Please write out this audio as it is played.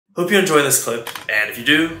Hope you enjoy this clip, and if you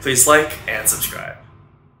do, please like and subscribe.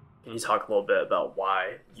 Can you talk a little bit about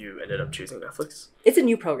why you ended up choosing Netflix? It's a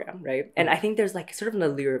new program, right? And I think there's like sort of an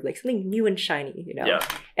allure of like something new and shiny, you know? Yeah.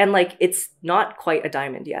 And like it's not quite a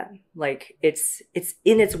diamond yet. Like it's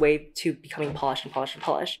in its way to becoming polished.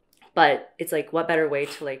 But it's like, what better way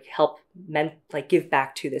to like help men like give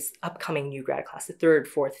back to this upcoming new grad class, the third,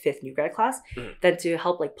 fourth, fifth new grad class, than to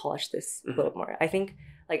help like polish this a little more. I think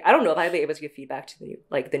like I don't know if I'd be able to give feedback to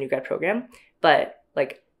the new grad program, but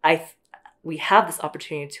like we have this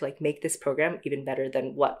opportunity to like make this program even better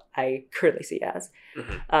than what I currently see it as.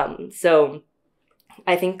 So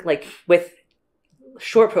I think like with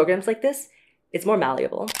short programs like this, it's more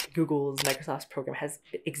malleable. Microsoft's program has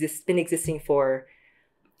been existing for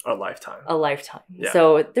a lifetime. Yeah.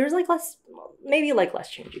 So there's like less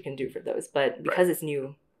change you can do for those, but because it's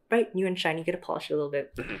new and shiny, you get to polish it a little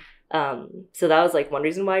bit. So that was like one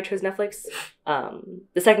reason why I chose Netflix.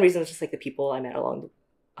 The second reason was just like the people I met along the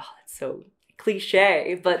it's so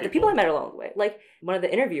cliche, but the people I met along the way, like one of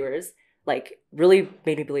the interviewers like really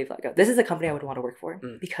made me believe like, oh, this is a company I would want to work for,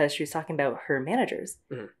 because she was talking about her managers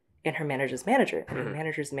and her manager's manager and her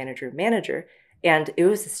manager's manager, and it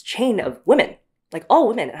was this chain of women, like all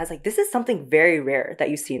women. And I was like, this is something very rare that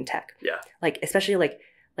you see in tech. Yeah. Like especially like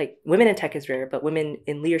women in tech is rare, but women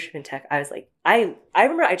in leadership in tech, I was like, I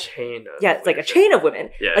remember it's like a chain of women.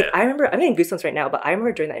 Yeah. I remember, I'm getting goosebumps right now, but I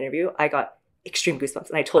remember during that interview, I got extreme goosebumps,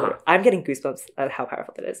 and I told her I'm getting goosebumps at how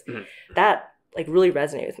powerful that is. That like really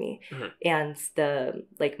resonated with me. And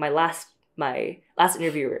my last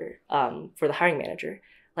interviewer for the hiring manager,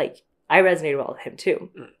 like I resonated well with him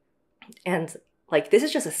too. And like this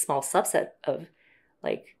is just a small subset of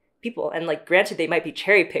like people, and like granted they might be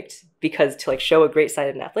cherry picked because to like show a great side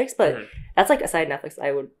of Netflix, but that's like a side of Netflix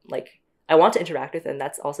I want to interact with, and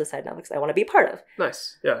that's also a side of Netflix I want to be a part of.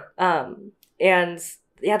 Nice. Yeah. And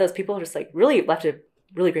yeah, those people just like really left a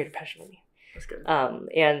really great impression on me. That's good.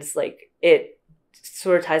 And like it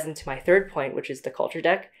sort of ties into my third point, which is the culture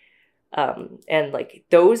deck. And like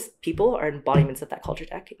those people are embodiments of that culture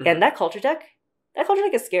deck. And that culture deck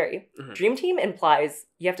is scary. Dream team implies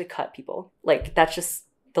you have to cut people. Like that's just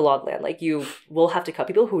the law of the land. Like you will have to cut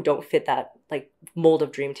people who don't fit that like mold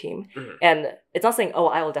of dream team. And it's not saying, oh,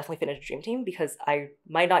 I will definitely fit into dream team, because I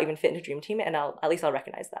might not even fit into dream team, and I'll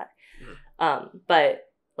recognize that. But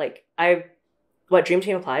like what dream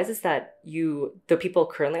team implies is that the people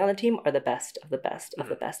currently on the team are the best of the best of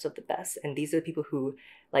the best of the best, and these are the people who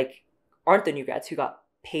like aren't the new grads who got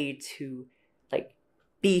paid to like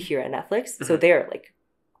be here at Netflix. So they're like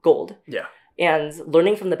gold. Yeah. And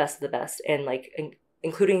learning from the best of the best, and like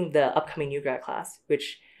including the upcoming new grad class,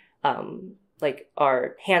 which like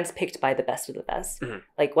are handpicked by the best of the best.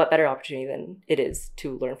 Like what better opportunity than it is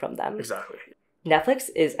to learn from them? Exactly. Netflix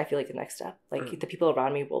is, I feel like, the next step. Like the people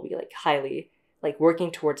around me will be like highly like working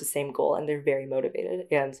towards the same goal, and they're very motivated.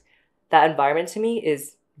 And that environment to me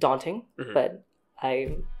is daunting, but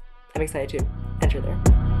I'm excited to enter there.